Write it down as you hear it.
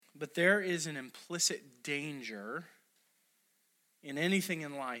But there is an implicit danger in anything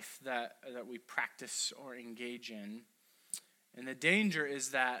in life that we practice or engage in. And the danger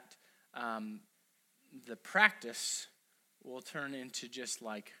is that the practice will turn into just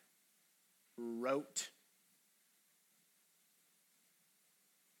like rote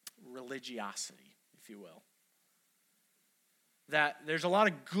religiosity, if you will. That there's a lot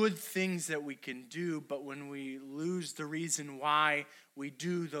of good things that we can do, but when we lose the reason why we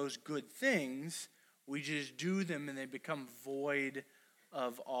do those good things, we just do them and they become void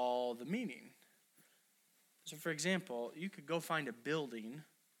of all the meaning. So for example, you could go find a building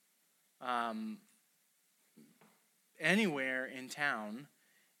anywhere in town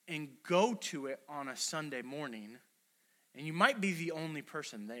and go to it on a Sunday morning, and you might be the only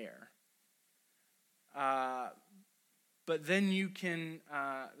person there. But then you can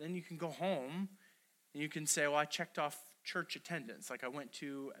go home and you can say, well, I checked off church attendance. Like I went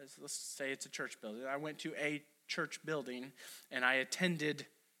to, let's say it's a church building. I went to a church building and I attended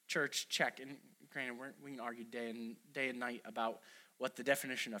church, check. And granted, we can argue day and night about what the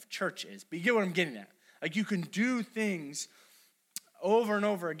definition of church is. But you get what I'm getting at. Like you can do things over and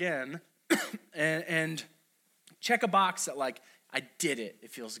over again and check a box that like, I did it.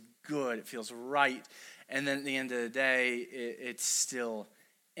 It feels good. It feels right. And then at the end of the day, it's still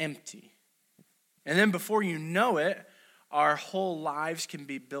empty. And then before you know it, our whole lives can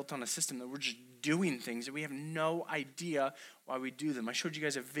be built on a system that we're just doing things that we have no idea why we do them. I showed you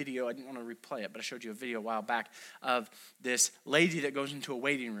guys a video. I didn't want to replay it, but I showed you a video a while back of this lady that goes into a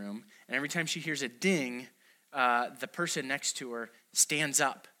waiting room, and every time she hears a ding, the person next to her stands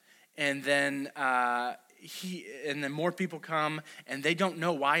up. And then more people come, and they don't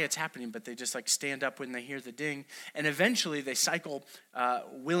know why it's happening, but they just like stand up when they hear the ding. And eventually they cycle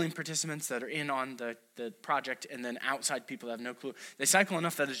willing participants that are in on the project, and then outside people that have no clue. They cycle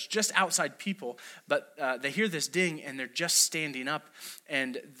enough that it's just outside people, but they hear this ding, and they're just standing up.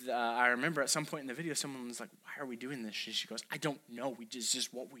 And I remember at some point in the video, someone was like, why are we doing this? She goes, I don't know. It's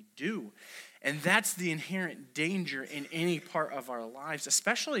just what we do. And that's the inherent danger in any part of our lives,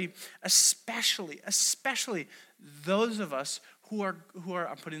 especially those of us who are,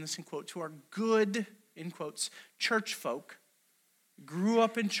 I'm putting this in quotes, who are good, in quotes, church folk, grew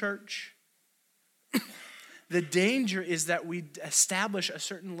up in church. The danger is that we establish a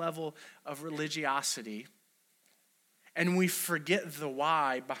certain level of religiosity and we forget the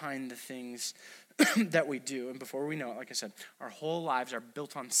why behind the things that we do. And before we know it, like I said, our whole lives are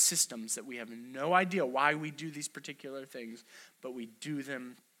built on systems that we have no idea why we do these particular things, but we do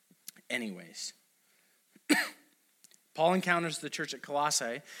them anyways. Paul encounters the church at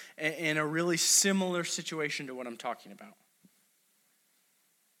Colossae in a really similar situation to what I'm talking about.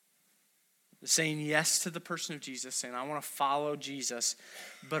 Saying yes to the person of Jesus, saying, I want to follow Jesus,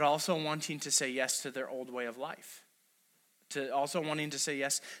 but also wanting to say yes to their old way of life. To also wanting to say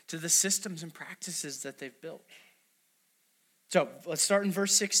yes to the systems and practices that they've built. So let's start in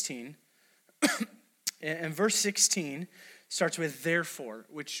verse 16. And verse 16 starts with therefore,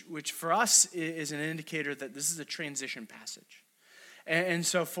 which for us is an indicator that this is a transition passage. And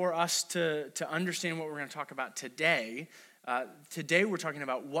so for us to understand what we're going to talk about today, today we're talking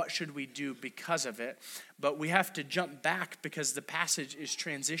about what should we do because of it, but we have to jump back because the passage is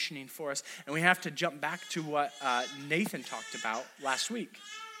transitioning for us, and we have to jump back to what Nathan talked about last week.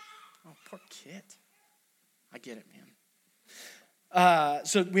 Oh, poor kid. I get it, man.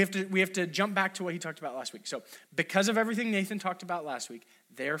 So we have to jump back to what he talked about last week. So because of everything Nathan talked about last week,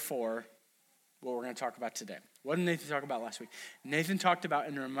 therefore, what we're going to talk about today. What did Nathan talk about last week? Nathan talked about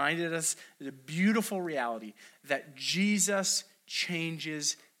and reminded us the beautiful reality that Jesus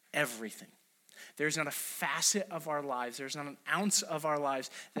changes everything. There's not a facet of our lives, there's not an ounce of our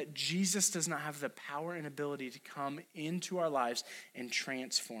lives that Jesus does not have the power and ability to come into our lives and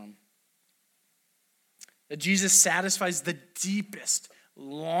transform. That Jesus satisfies the deepest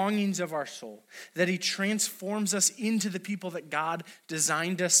longings of our soul, that he transforms us into the people that God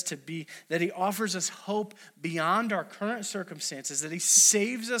designed us to be, that he offers us hope beyond our current circumstances, that he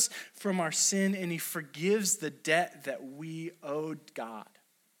saves us from our sin, and he forgives the debt that we owed God.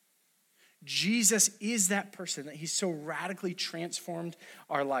 Jesus is that person, that he's so radically transformed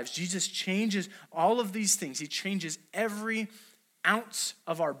our lives. Jesus changes all of these things. He changes every ounce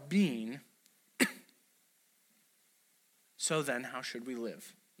of our being. So then, how should we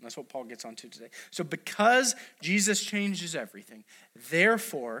live? And that's what Paul gets onto today. So because Jesus changes everything,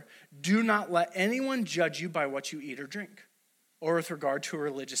 therefore, do not let anyone judge you by what you eat or drink, or with regard to a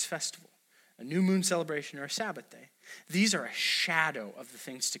religious festival, a new moon celebration, or a Sabbath day. These are a shadow of the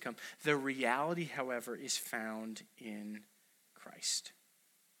things to come. The reality, however, is found in Christ.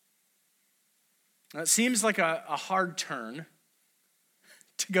 Now, it seems like a hard turn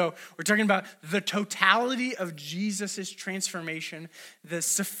to go. We're talking about the totality of Jesus' transformation, the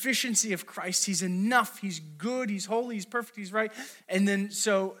sufficiency of Christ. He's enough, he's good, he's holy, he's perfect, he's right. And then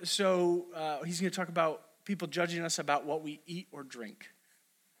so he's going to talk about people judging us about what we eat or drink.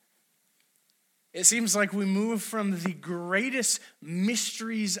 It seems like we move from the greatest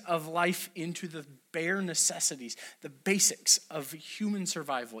mysteries of life into the bare necessities, the basics of human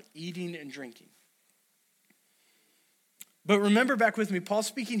survival, eating and drinking. But remember back with me, Paul's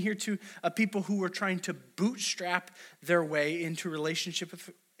speaking here to a people who were trying to bootstrap their way into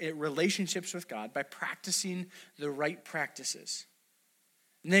relationships with God by practicing the right practices.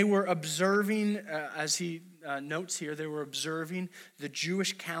 And they were observing, as he notes here, they were observing the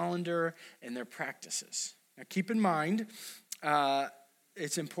Jewish calendar and their practices. Now keep in mind,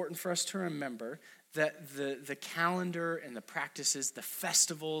 it's important for us to remember that the calendar and the practices, the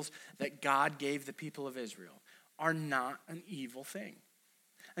festivals that God gave the people of Israel are not an evil thing.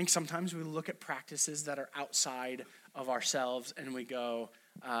 I think sometimes we look at practices that are outside of ourselves and we go,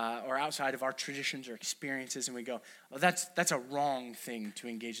 or outside of our traditions or experiences, and we go, well, that's a wrong thing to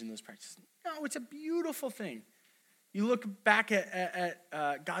engage in those practices. No, it's a beautiful thing. You look back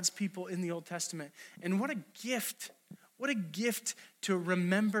at God's people in the Old Testament, and what a gift to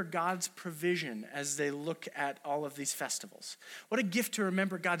remember God's provision as they look at all of these festivals. What a gift to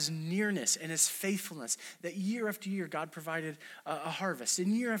remember God's nearness and his faithfulness, that year after year God provided a harvest.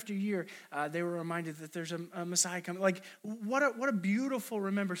 And year after year they were reminded that there's a Messiah coming. Like, what a beautiful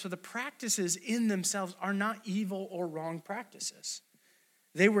remember. So the practices in themselves are not evil or wrong practices.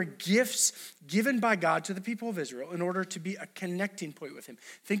 They were gifts given by God to the people of Israel in order to be a connecting point with him.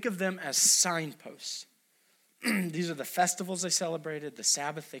 Think of them as signposts. These are the festivals they celebrated, the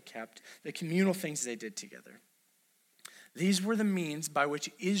Sabbath they kept, the communal things they did together. These were the means by which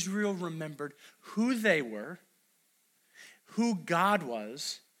Israel remembered who they were, who God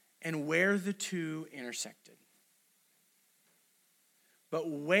was, and where the two intersected. But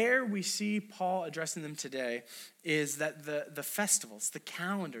where we see Paul addressing them today is that the festivals, the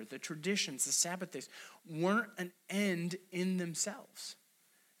calendar, the traditions, the Sabbath days weren't an end in themselves.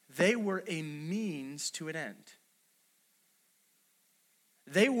 They were a means to an end.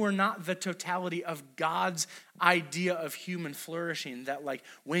 They were not the totality of God's idea of human flourishing, that like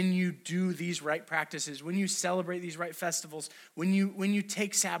when you do these right practices, when you celebrate these right festivals, when you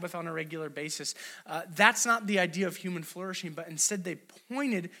take Sabbath on a regular basis, that's not the idea of human flourishing, but instead they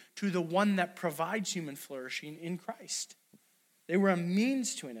pointed to the one that provides human flourishing in Christ. They were a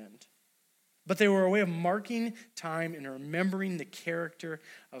means to an end. But they were a way of marking time and remembering the character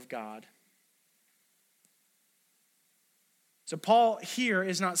of God. So Paul here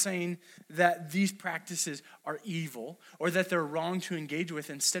is not saying that these practices are evil or that they're wrong to engage with.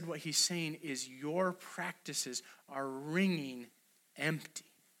 Instead, what he's saying is your practices are ringing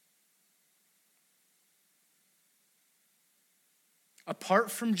empty. Apart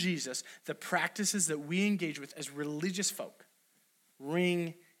from Jesus, the practices that we engage with as religious folk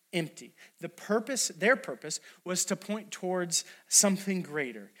ring empty. Their purpose was to point towards something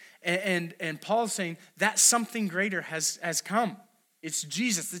greater. And Paul's saying that something greater has come. It's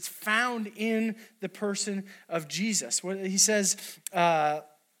Jesus. It's found in the person of Jesus. He says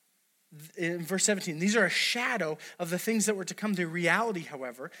in verse 17, these are a shadow of the things that were to come. The reality,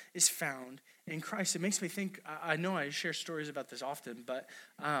 however, is found in Christ. It makes me think, I know I share stories about this often, but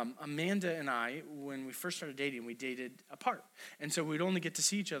Amanda and I, when we first started dating, we dated apart. And so we'd only get to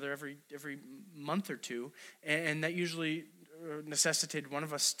see each other every month or two, and that usually necessitated one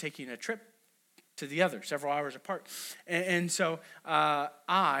of us taking a trip to the other, several hours apart. And so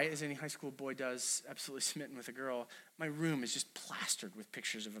I, as any high school boy does, absolutely smitten with a girl, my room is just plastered with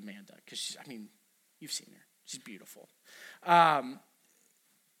pictures of Amanda, because you've seen her. She's beautiful.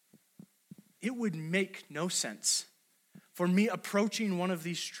 It would make no sense for me approaching one of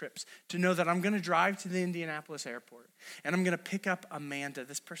these trips to know that I'm going to drive to the Indianapolis airport and I'm going to pick up Amanda,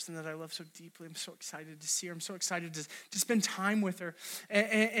 this person that I love so deeply. I'm so excited to see her. I'm so excited to spend time with her,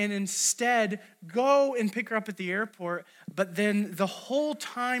 and instead go and pick her up at the airport. But then the whole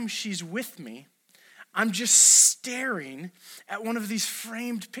time she's with me, I'm just staring at one of these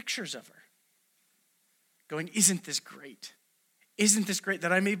framed pictures of her, going, isn't this great? Isn't this great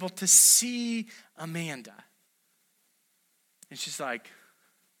that I'm able to see Amanda? And she's like,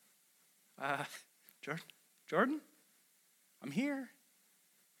 Jordan, I'm here.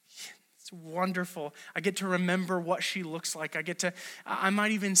 It's wonderful. I get to remember what she looks like. I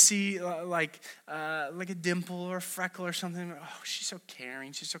might even see like a dimple or a freckle or something. Oh, she's so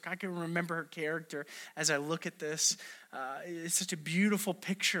caring. I can remember her character as I look at this. It's such a beautiful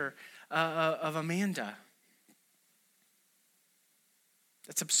picture of Amanda.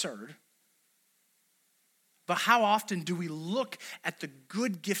 That's absurd. But how often do we look at the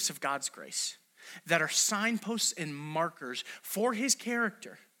good gifts of God's grace that are signposts and markers for his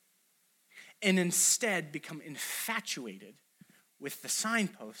character and instead become infatuated with the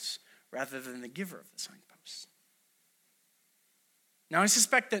signposts rather than the giver of the signposts? Now, I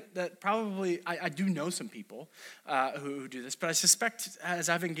suspect that probably, I do know some people who do this, but I suspect as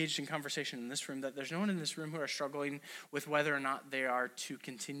I've engaged in conversation in this room that there's no one in this room who are struggling with whether or not they are to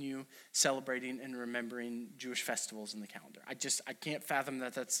continue celebrating and remembering Jewish festivals in the calendar. I can't fathom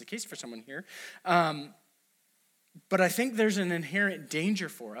that that's the case for someone here. But I think there's an inherent danger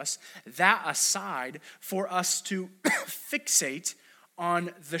for us, that aside, for us to fixate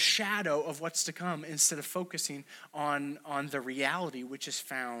on the shadow of what's to come instead of focusing on the reality which is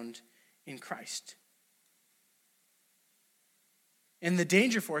found in Christ. And the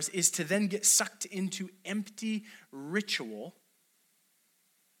danger for us is to then get sucked into empty ritual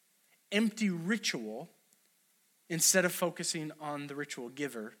instead of focusing on the ritual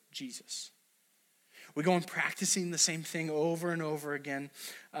giver, Jesus. We go on practicing the same thing over and over again,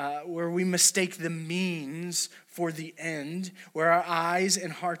 where we mistake the means for the end, where our eyes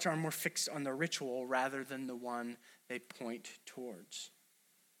and hearts are more fixed on the ritual rather than the one they point towards.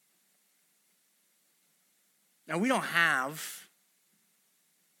 Now, we don't have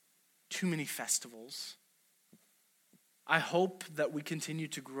too many festivals. I hope that we continue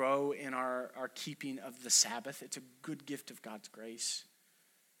to grow in our keeping of the Sabbath. It's a good gift of God's grace.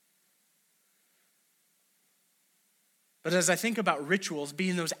 But as I think about rituals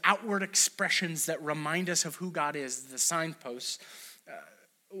being those outward expressions that remind us of who God is, the signposts,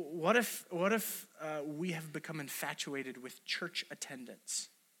 what if we have become infatuated with church attendance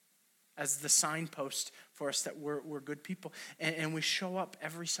as the signpost for us that we're good people, and we show up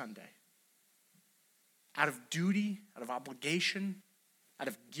every Sunday out of duty, out of obligation, out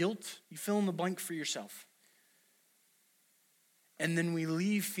of guilt? You fill in the blank for yourself. And then we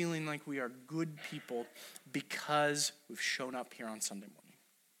leave feeling like we are good people because we've shown up here on Sunday morning.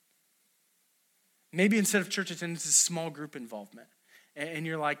 Maybe instead of church attendance, it's small group involvement. And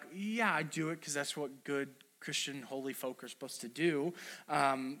you're like, yeah, I do it because that's what good Christian holy folk are supposed to do.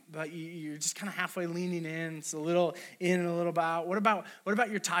 But you're just kind of halfway leaning in. It's a little in and a little out. What about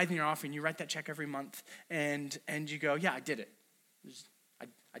your tithe and your offering? You write that check every month and you go, yeah, I did it.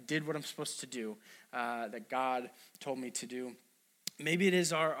 I did what I'm supposed to do, that God told me to do. Maybe it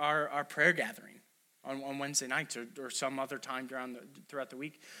is our prayer gathering on Wednesday nights or some other time throughout the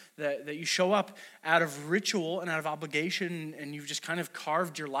week that you show up out of ritual and out of obligation, and you've just kind of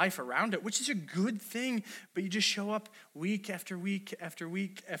carved your life around it, which is a good thing, but you just show up week after week after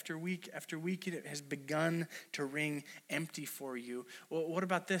week after week after week, and it has begun to ring empty for you. Well, what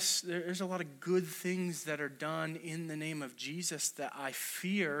about this? There's a lot of good things that are done in the name of Jesus that I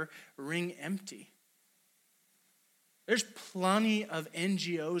fear ring empty. There's plenty of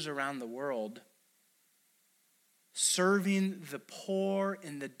NGOs around the world serving the poor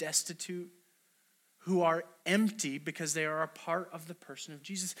and the destitute who are empty because they are a part of the person of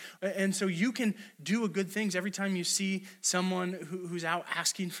Jesus. And so you can do good things every time you see someone who's out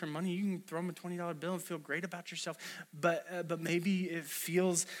asking for money. You can throw them a $20 bill and feel great about yourself. But maybe it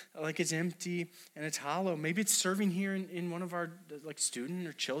feels like it's empty and it's hollow. Maybe it's serving here in one of our like student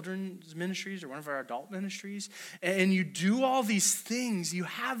or children's ministries or one of our adult ministries. And you do all these things. You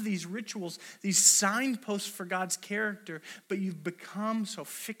have these rituals, these signposts for God's character, but you've become so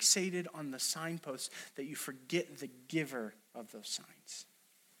fixated on the signposts that you forget the giver of those signs.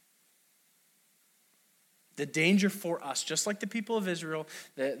 The danger for us, just like the people of Israel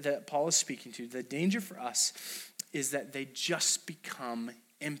that Paul is speaking to, the danger for us is that they just become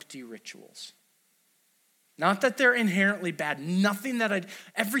empty rituals. Not that they're inherently bad.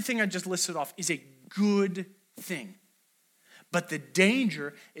 Everything I just listed off is a good thing. But the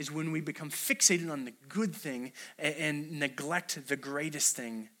danger is when we become fixated on the good thing and neglect the greatest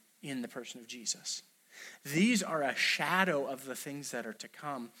thing in the person of Jesus. These are a shadow of the things that are to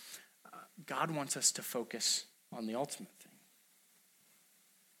come. God wants us to focus on the ultimate thing.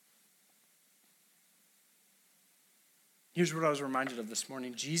 Here's what I was reminded of this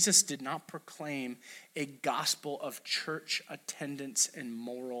morning. Jesus did not proclaim a gospel of church attendance and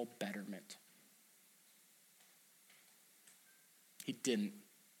moral betterment. He didn't.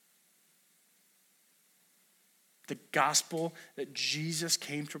 The gospel that Jesus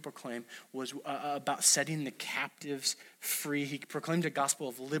came to proclaim was about setting the captives free. He proclaimed a gospel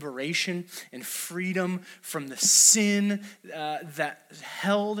of liberation and freedom from the sin that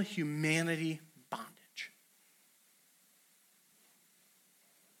held humanity bondage.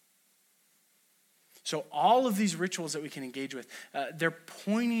 So all of these rituals that we can engage with, they're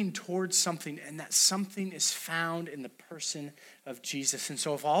pointing towards something, and that something is found in the person of Jesus. And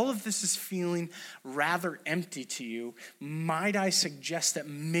so if all of this is feeling rather empty to you, might I suggest that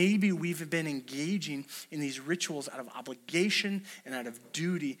maybe we've been engaging in these rituals out of obligation and out of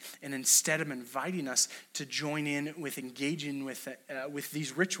duty, and instead of inviting us to join in with engaging with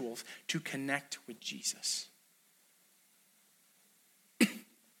these rituals to connect with Jesus.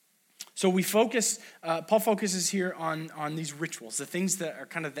 So Paul focuses here on these rituals, the things that are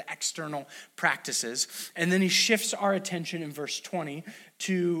kind of the external practices. And then he shifts our attention in verse 20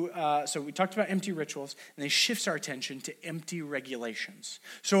 to, so we talked about empty rituals, and he shifts our attention to empty regulations.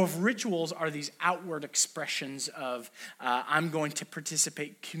 So if rituals are these outward expressions of, I'm going to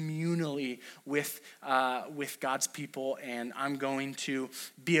participate communally with God's people, and I'm going to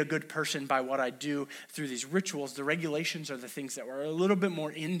be a good person by what I do through these rituals, the regulations are the things that were a little bit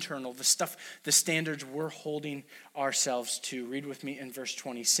more internal, the standards we're holding ourselves to. Read with me in verse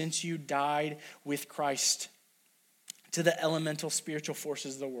 20. Since you died with Christ to the elemental spiritual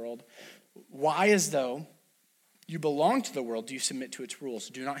forces of the world, why, as though you belong to the world, do you submit to its rules?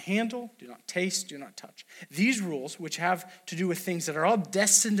 Do not handle, do not taste, do not touch. These rules, which have to do with things that are all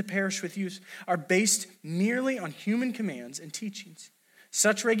destined to perish with use, are based merely on human commands and teachings.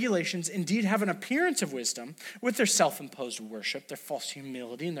 Such regulations indeed have an appearance of wisdom with their self-imposed worship, their false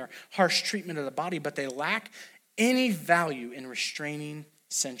humility, and their harsh treatment of the body, but they lack any value in restraining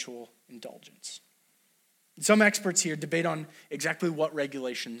sensual indulgence. Some experts here debate on exactly what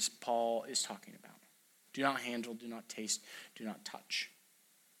regulations Paul is talking about. Do not handle, do not taste, do not touch.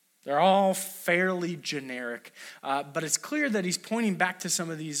 They're all fairly generic, but it's clear that he's pointing back to some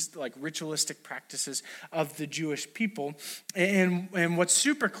of these like ritualistic practices of the Jewish people. And what's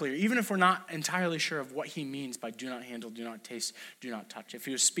super clear, even if we're not entirely sure of what he means by do not handle, do not taste, do not touch, if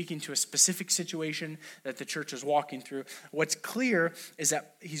he was speaking to a specific situation that the church was walking through, what's clear is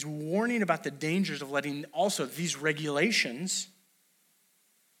that he's warning about the dangers of letting also these regulations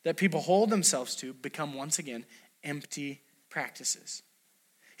that people hold themselves to become once again empty practices.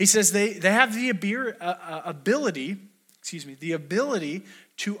 He says they have the ability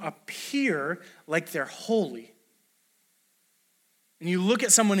to appear like they're holy. And you look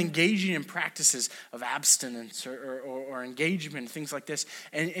at someone engaging in practices of abstinence or engagement, things like this,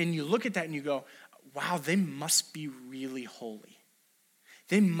 and you look at that and you go, wow, they must be really holy.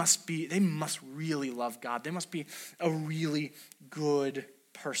 They must really love God. They must be a really good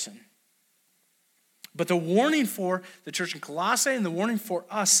person. But the warning for the church in Colossae and the warning for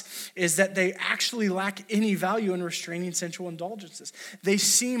us is that they actually lack any value in restraining sensual indulgences. They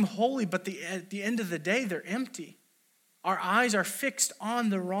seem holy, but at the end of the day, they're empty. Our eyes are fixed on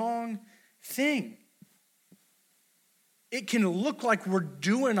the wrong thing. It can look like we're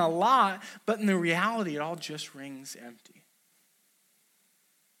doing a lot, but in the reality, it all just rings empty.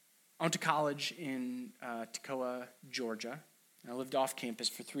 I went to college in Toccoa, Georgia. I lived off campus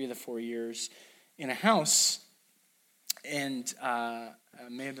for 3 of the 4 years in a house, and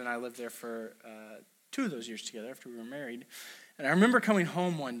Amanda and I lived there for 2 of those years together after we were married. And I remember coming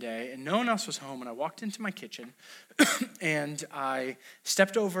home one day, and no one else was home, and I walked into my kitchen, and I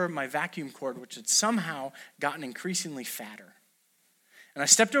stepped over my vacuum cord, which had somehow gotten increasingly fatter. And I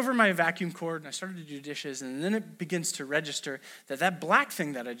stepped over my vacuum cord, and I started to do dishes, and then it begins to register that black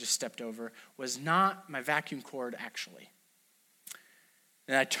thing that I just stepped over was not my vacuum cord actually.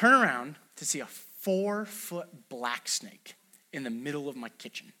 And I turn around to see a 4-foot black snake in the middle of my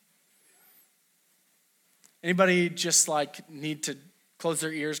kitchen. Anybody just like need to close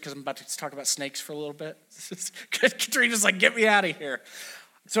their ears because I'm about to talk about snakes for a little bit? Katrina's like, get me out of here.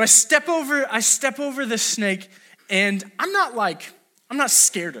 So I step over this snake, and I'm not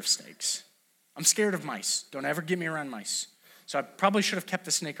scared of snakes. I'm scared of mice. Don't ever get me around mice. So I probably should have kept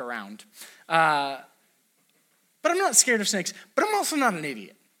the snake around. But I'm not scared of snakes, but I'm also not an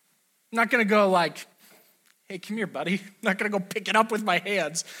idiot. I'm not going to go like, hey, come here, buddy. I'm not going to go pick it up with my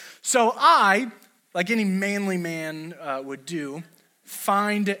hands. So I, like any manly man would do,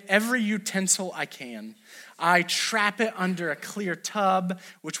 find every utensil I can. I trap it under a clear tub,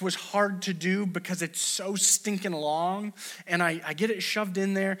 which was hard to do because it's so stinking long. And I get it shoved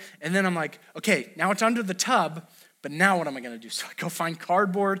in there, and then I'm like, okay, now it's under the tub, but now what am I going to do? So I go find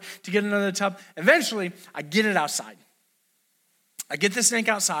cardboard to get another tub. Eventually, I get it outside. I get the snake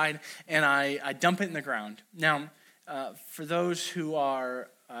outside, and I dump it in the ground. Now, for those who are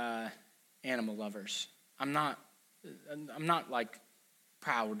animal lovers, I'm not like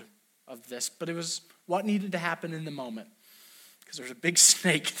proud of this, but it was what needed to happen in the moment because there's a big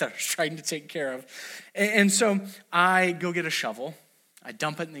snake that I was trying to take care of. And so I go get a shovel, I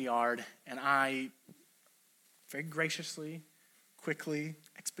dump it in the yard, and I very graciously, quickly,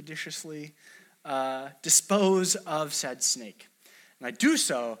 expeditiously dispose of said snake. And I do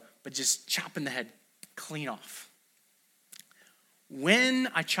so by just chopping the head clean off. When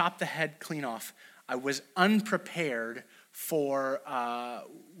I chopped the head clean off, I was unprepared for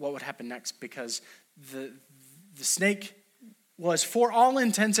what would happen next, because the snake was, for all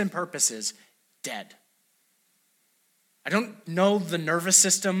intents and purposes, dead. I don't know the nervous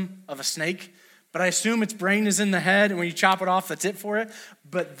system of a snake, but I assume its brain is in the head, and when you chop it off, that's it for it.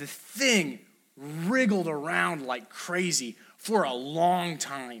 But the thing wriggled around like crazy for a long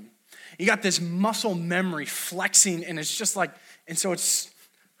time. You got this muscle memory flexing, and it's just like, and so it's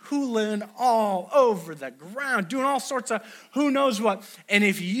hooling all over the ground, doing all sorts of who knows what. And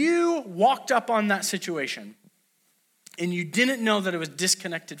if you walked up on that situation and you didn't know that it was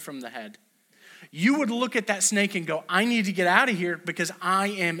disconnected from the head, you would look at that snake and go, I need to get out of here because I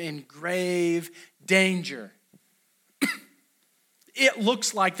am in grave danger. It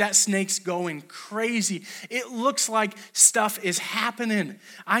looks like that snake's going crazy. It looks like stuff is happening.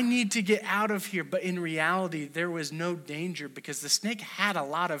 I need to get out of here. But in reality, there was no danger because the snake had a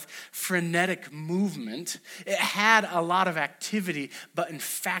lot of frenetic movement. It had a lot of activity, but in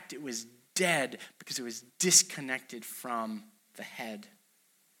fact, it was dead because it was disconnected from the head.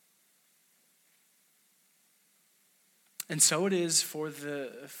 And so it is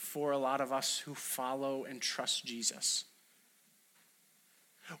for a lot of us who follow and trust Jesus.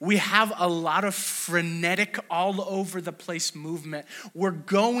 We have a lot of frenetic, all over the place movement. We're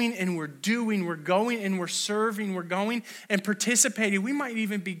going and we're doing, we're going and we're serving, we're going and participating. We might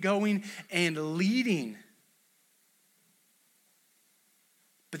even be going and leading.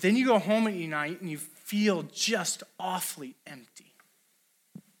 But then you go home at night and you feel just awfully empty.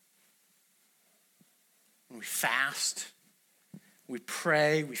 We fast. We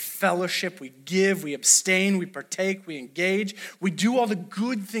pray, we fellowship, we give, we abstain, we partake, we engage. We do all the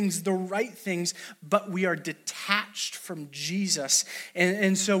good things, the right things, but we are detached from Jesus.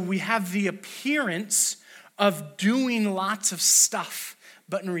 And so we have the appearance of doing lots of stuff,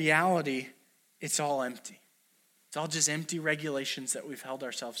 but in reality, it's all empty. It's all just empty regulations that we've held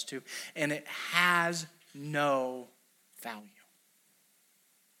ourselves to, and it has no value.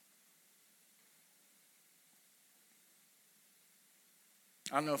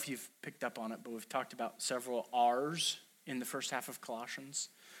 I don't know if you've picked up on it, but we've talked about several R's in the first half of Colossians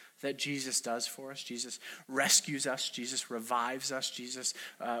that Jesus does for us. Jesus rescues us. Jesus revives us. Jesus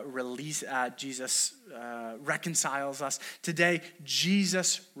reconciles us. Today,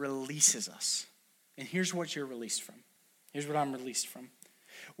 Jesus releases us. And here's what you're released from. Here's what I'm released from.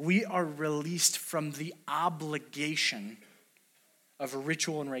 We are released from the obligation of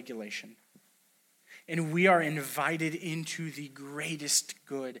ritual and regulation. And we are invited into the greatest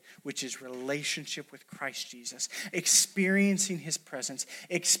good, which is relationship with Christ Jesus, experiencing his presence,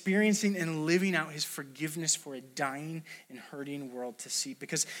 experiencing and living out his forgiveness for a dying and hurting world to see.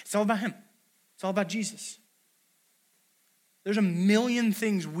 Because it's all about him. It's all about Jesus. There's a million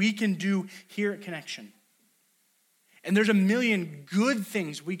things we can do here at Connection. And there's a million good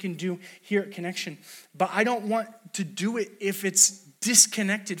things we can do here at Connection. But I don't want to do it if it's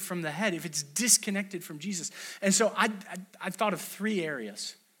disconnected from the head, if it's disconnected from Jesus. And so I've thought of 3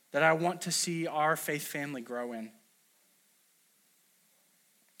 areas that I want to see our faith family grow in.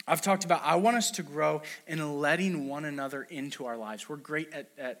 I've talked about, I want us to grow in letting one another into our lives. We're great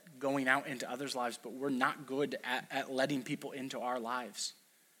at going out into others' lives, but we're not good at letting people into our lives.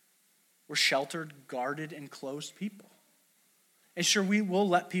 We're sheltered, guarded, and closed people. And sure, we will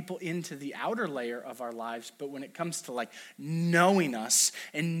let people into the outer layer of our lives, but when it comes to like knowing us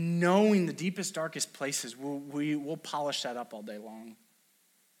and knowing the deepest, darkest places, we'll polish that up all day long.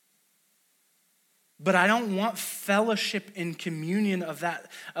 But I don't want fellowship and communion of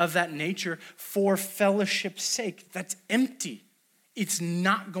that nature for fellowship's sake. That's empty. It's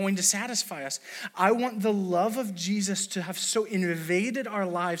not going to satisfy us. I want the love of Jesus to have so invaded our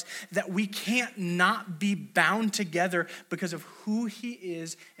lives that we can't not be bound together because of who he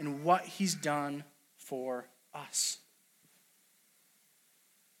is and what he's done for us.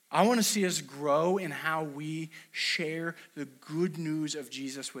 I want to see us grow in how we share the good news of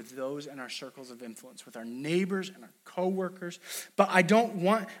Jesus with those in our circles of influence, with our neighbors and our coworkers. But I don't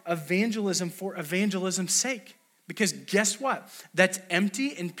want evangelism for evangelism's sake. Because guess what? That's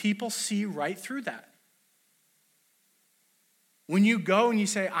empty and people see right through that. When you go and you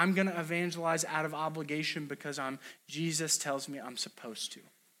say, I'm going to evangelize out of obligation because Jesus tells me I'm supposed to.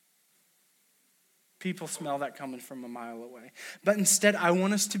 People smell that coming from a mile away. But instead, I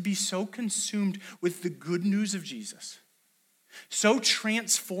want us to be so consumed with the good news of Jesus so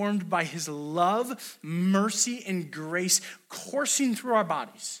transformed by his love, mercy, and grace coursing through our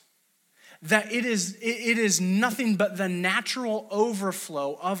bodies, that it is nothing but the natural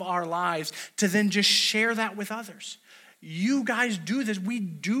overflow of our lives to then just share that with others. You guys do this. We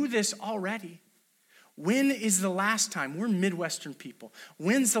do this already. When is the last time, we're Midwestern people,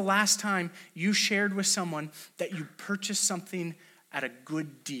 when's the last time you shared with someone that you purchased something at a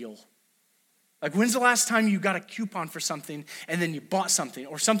good deal? Like, when's the last time you got a coupon for something and then you bought something,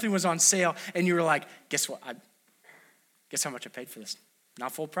 or something was on sale and you were like, guess what? Guess how much I paid for this?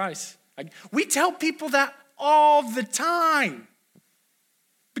 Not full price. We tell people that all the time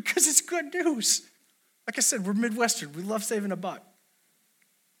because it's good news. Like I said, we're Midwestern. We love saving a buck.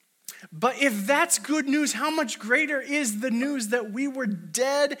 But if that's good news, how much greater is the news that we were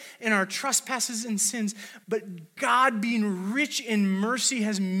dead in our trespasses and sins, but God, being rich in mercy,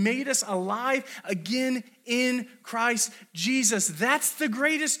 has made us alive again in Christ Jesus. That's the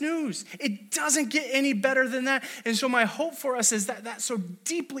greatest news. It doesn't get any better than that. And so my hope for us is that that so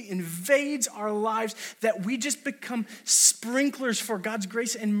deeply invades our lives that we just become sprinklers for God's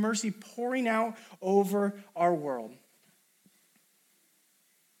grace and mercy pouring out over our world.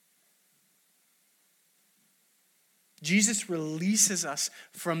 Jesus releases us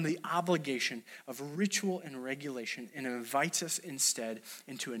from the obligation of ritual and regulation and invites us instead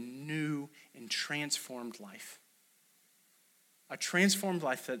into a new and transformed life. A transformed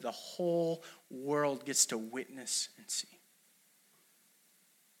life that the whole world gets to witness and see.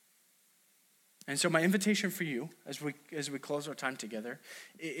 And so my invitation for you as we close our time together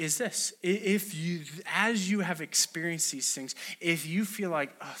is this. If you, as you have experienced these things, if you feel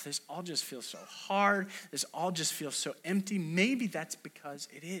like, oh, this all just feels so hard, this all just feels so empty, maybe that's because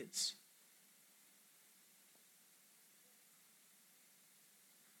it is.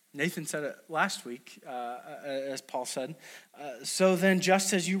 Nathan said it last week, as Paul said. So then,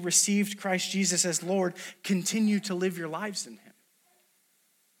 just as you received Christ Jesus as Lord, continue to live your lives in him.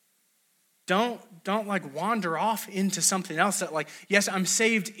 Don't like wander off into something else that, like, yes, I'm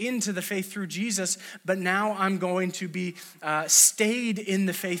saved into the faith through Jesus, but now I'm going to be stayed in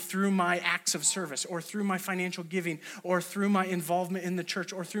the faith through my acts of service, or through my financial giving, or through my involvement in the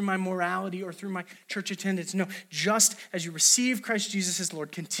church, or through my morality, or through my church attendance. No, just as you receive Christ Jesus as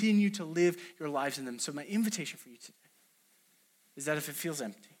Lord, continue to live your lives in them. So my invitation for you today is that if it feels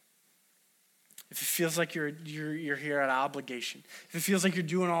empty, if it feels like you're here out of obligation, if it feels like you're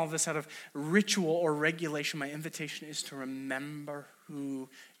doing all of this out of ritual or regulation, my invitation is to remember who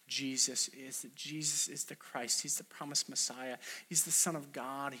Jesus is. That Jesus is the Christ. He's the promised Messiah. He's the Son of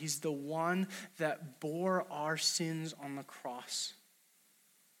God. He's the one that bore our sins on the cross.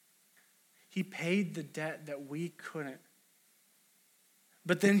 He paid the debt that we couldn't.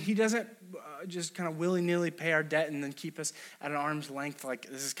 But then he doesn't just kind of willy-nilly pay our debt and then keep us at an arm's length. Like,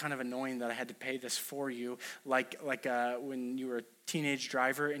 this is kind of annoying that I had to pay this for you. Like when you were a teenage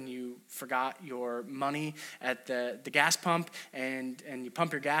driver and you forgot your money at the gas pump, and you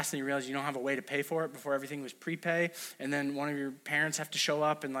pump your gas and you realize you don't have a way to pay for it before everything was prepay. And then one of your parents have to show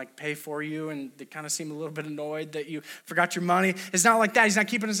up and like pay for you, and they kind of seem a little bit annoyed that you forgot your money. It's not like that. He's not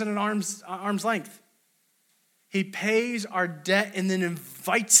keeping us at an arm's length. He pays our debt and then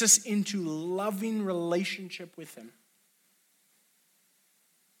invites us into loving relationship with him.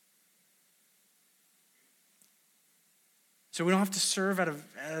 So we don't have to serve out of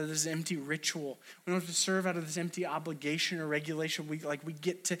this empty ritual. We don't have to serve out of this empty obligation or regulation. We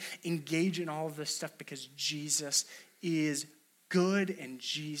get to engage in all of this stuff because Jesus is good and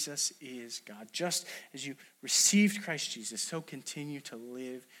Jesus is God. Just as you received Christ Jesus, so continue to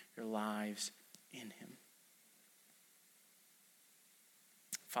live your lives in him.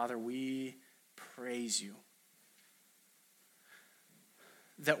 Father, we praise you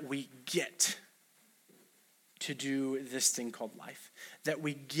that we get to do this thing called life, that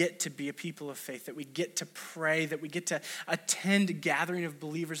we get to be a people of faith, that we get to pray, that we get to attend a gathering of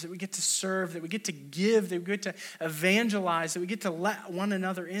believers, that we get to serve, that we get to give, that we get to evangelize, that we get to let one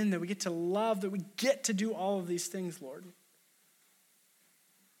another in, that we get to love, that we get to do all of these things, Lord.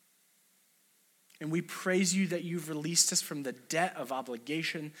 And we praise you that you've released us from the debt of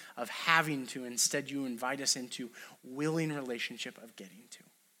obligation, of having to. Instead, you invite us into willing relationship of getting to.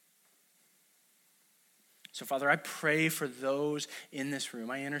 So, Father, I pray for those in this room.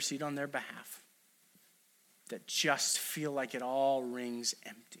 I intercede on their behalf that just feel like it all rings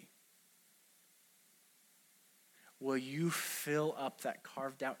empty. Will you fill up that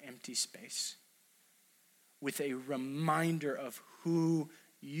carved out empty space with a reminder of who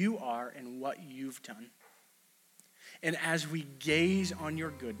you are and what you've done. And as we gaze on your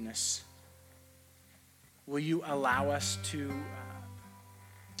goodness, will you allow us to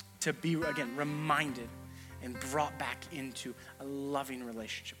be, again, reminded and brought back into a loving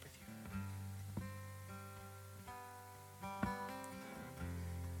relationship with you.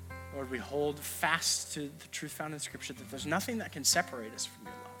 Lord, we hold fast to the truth found in Scripture that there's nothing that can separate us from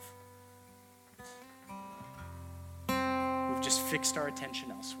your love. We've just fixed our attention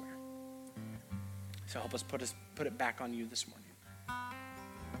elsewhere. So help us put it back on you this morning.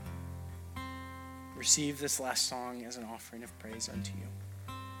 Receive this last song as an offering of praise unto you.